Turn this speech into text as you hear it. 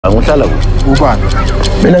uhlala ubani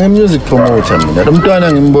mina ngimusic promoter mina lo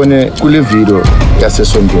mntwana ngimbone kule video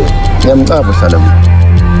yasesontweni ngiyamcaba uhlala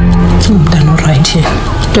umntana right here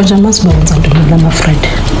ntonje masibonza ntombi lama friend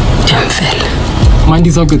jamfela mandi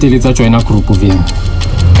zakuteletsa joina group vini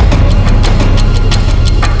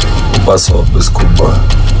paso biskupa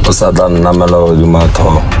usadlan namelo di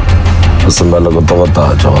matho usembala go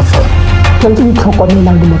togota jafa ntse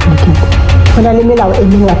itlhokomela le motho bona le melao e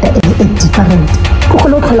mengata e different go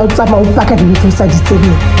go tlhola tsama o paka di tsa ditsebe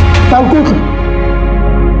ba nkutlo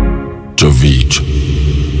Tjovitjo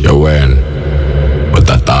ya wena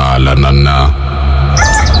utatala nana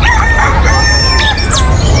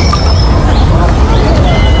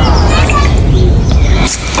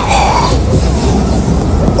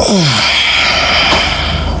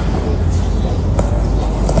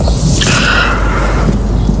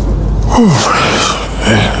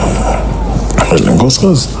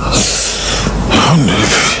Ngosikazi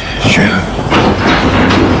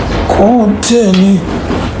Kutheni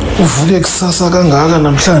uvule kusasa kangaka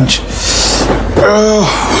namhlanje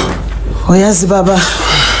Uyazi baba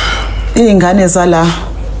izingane zala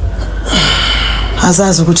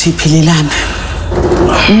azazi ukuthi iphilelana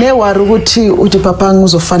newari ukuthi uthi papa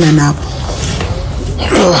ngizofana nabo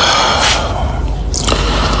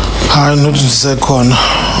hayi nothi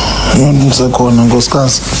ngisekhona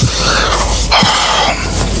ngosikazi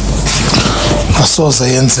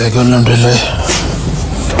asoze yenzeke lonto le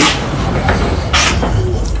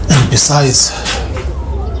and besides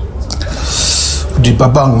uthi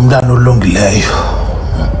papa ngumntana olungileyo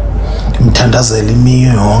imthandazela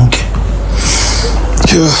imiyo yonke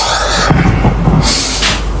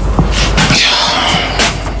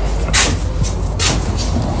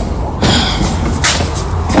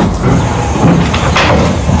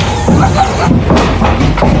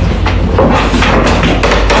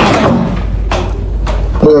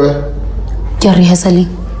You're rehearsing.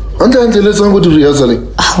 Until let's go to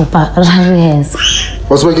rehearsal. Oh, but rehearse.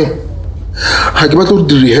 What's working? I give to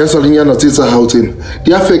the rehearsal in Yana Tisa Houghton.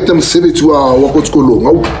 The affect them 72 hours walk to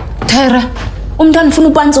go. Terra, done for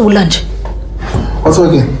no pants or lunch. What's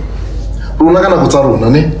working? Runagana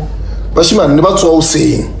Kotarunane. Bashiman never so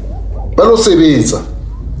saying. Bello Sebeza.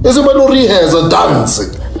 Is a bello rehearsal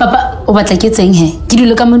dancing. Papa, what like it's saying here? Did you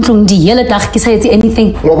look at the yellow dark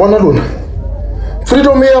anything? Wabana Luna.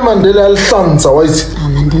 Freedom here Mandela Alfonso, wait.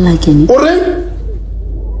 Mandela again. Ore?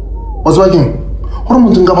 What's working?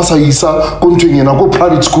 Oromunga basayisa konjwenye na go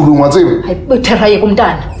private school ngwatsebe. Ayibethera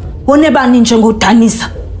yekumntana. Wone bani nje ngodanisa.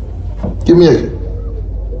 Kimiyeke.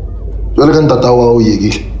 Jwale ka ntata wa o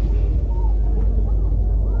yekile.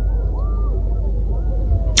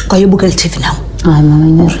 Kayobuka le TV now. Ay mama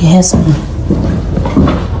ina rehearsal.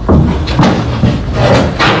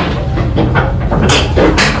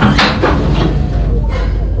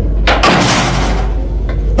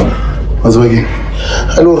 Azweke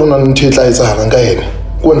alo rona nthetla etsana ka ene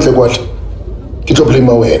go ntle kwatle ke tlo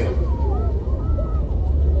blame wena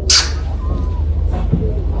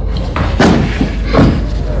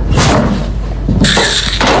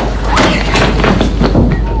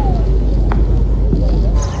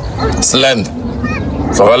Sland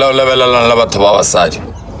Fawala o lebelela la batho ba basadi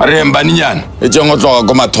re mbaninyana e tsengo tloga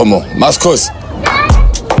go mathomo Maskos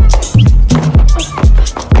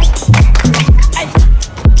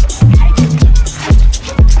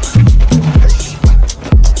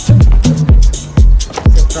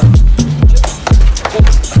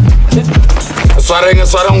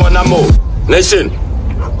Swarang wana mo nation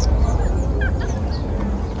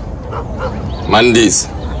Mandis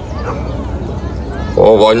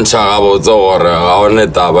o bontsha ga botse gore ga one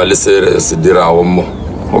taba le se dirago mo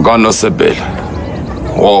o ka no sepela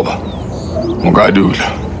goba o ka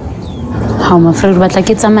dula How my friend but like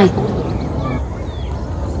it's a mine.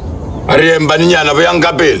 Are mbaninyana bo yang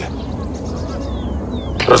ka pele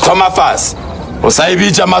re thoma fast o sa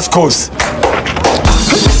ibitsa Maskos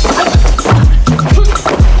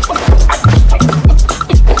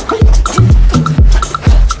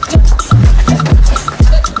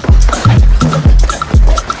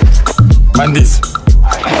Mandis.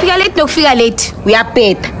 Fika late.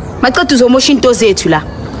 Uyaphetha. Maqeda uzomosha into zethu la.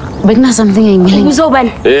 Bekuna something engile.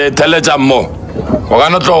 Uzobani? Teleja mo.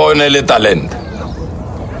 Wakano tlo one le talent.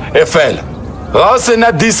 Efela. Ga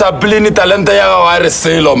sena discipline talent ya ga wa re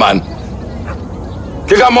selo man.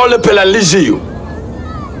 Ke ka mo le phela le jiu.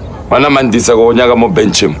 Wana Mandisa go nyaka mo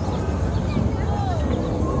benchim.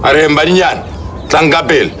 Are mbaninyana. Tlanga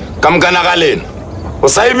pele. Kamkana ga lena. O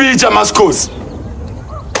sa ibitsa Maskos.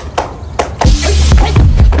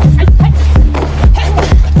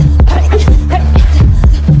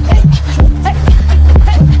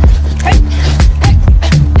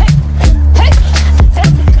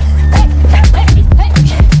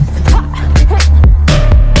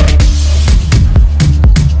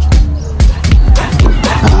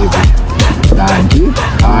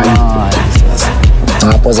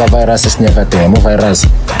 za virus esinyakade mo virus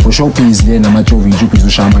usho busy le nama Tjovitjo busy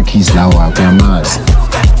ushaya ama keys lawo wakho yamazi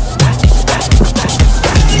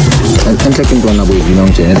enhle ke ntwana boyivina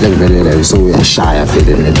nje enhle kuvelele so uyashaya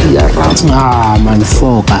vele nediya round man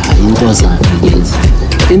foka into zami lezi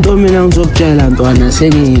into mina ngizokutshela ntwana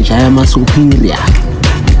sengijaya ama superior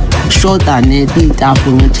shoda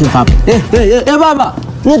netitafu ngithi baba baba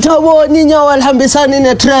ngithabona inyawo lihambisana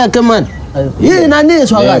ne track man yini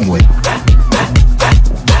aniswa kahle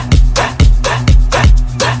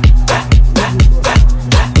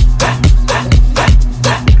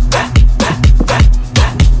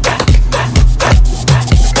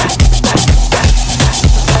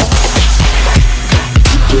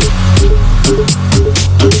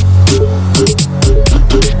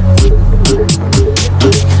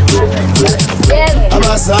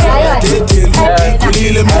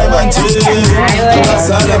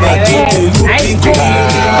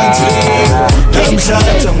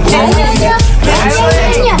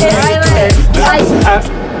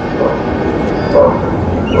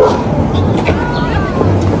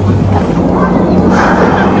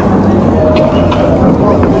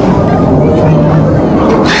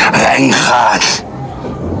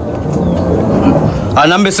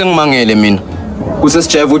Anambe sengimangele mina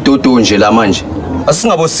kusesijayiva uDodo nje la manje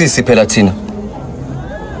asingabosisi phela thina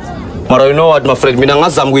mara you know what my friend mina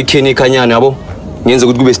ngazama ukuyikhini ikhanyana yabo ngenze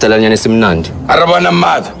ukuthi kube sidalanyana esimnandi arabana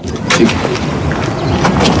mother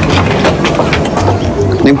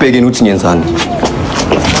ngimbhekeni uthi ngenzani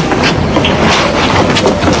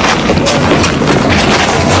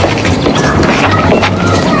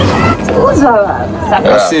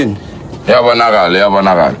Yasin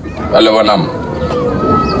yabonakala alebonam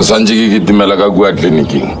sanje ke kitimela ka kwa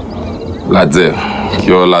clinic la tse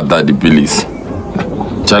yo la ta dipilisi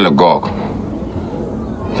chale gogo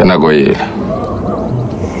kana go yela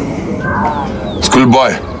school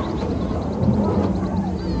boy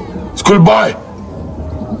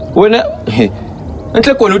wena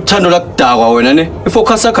enhle kona uthando lakudakwa wena ne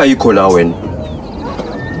ifocus yakho ayikho la wena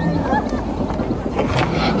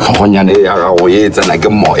ngonyane ya go yetsa na ke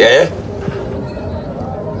moya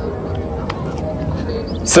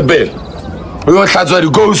Sebel, uyo hlatswa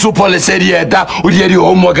go super le serieta o di di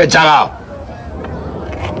homework tsa gago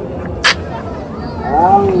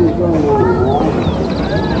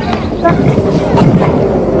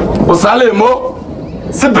o sale mo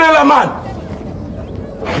Sebela man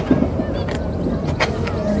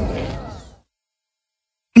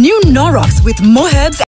New Norox with more herbs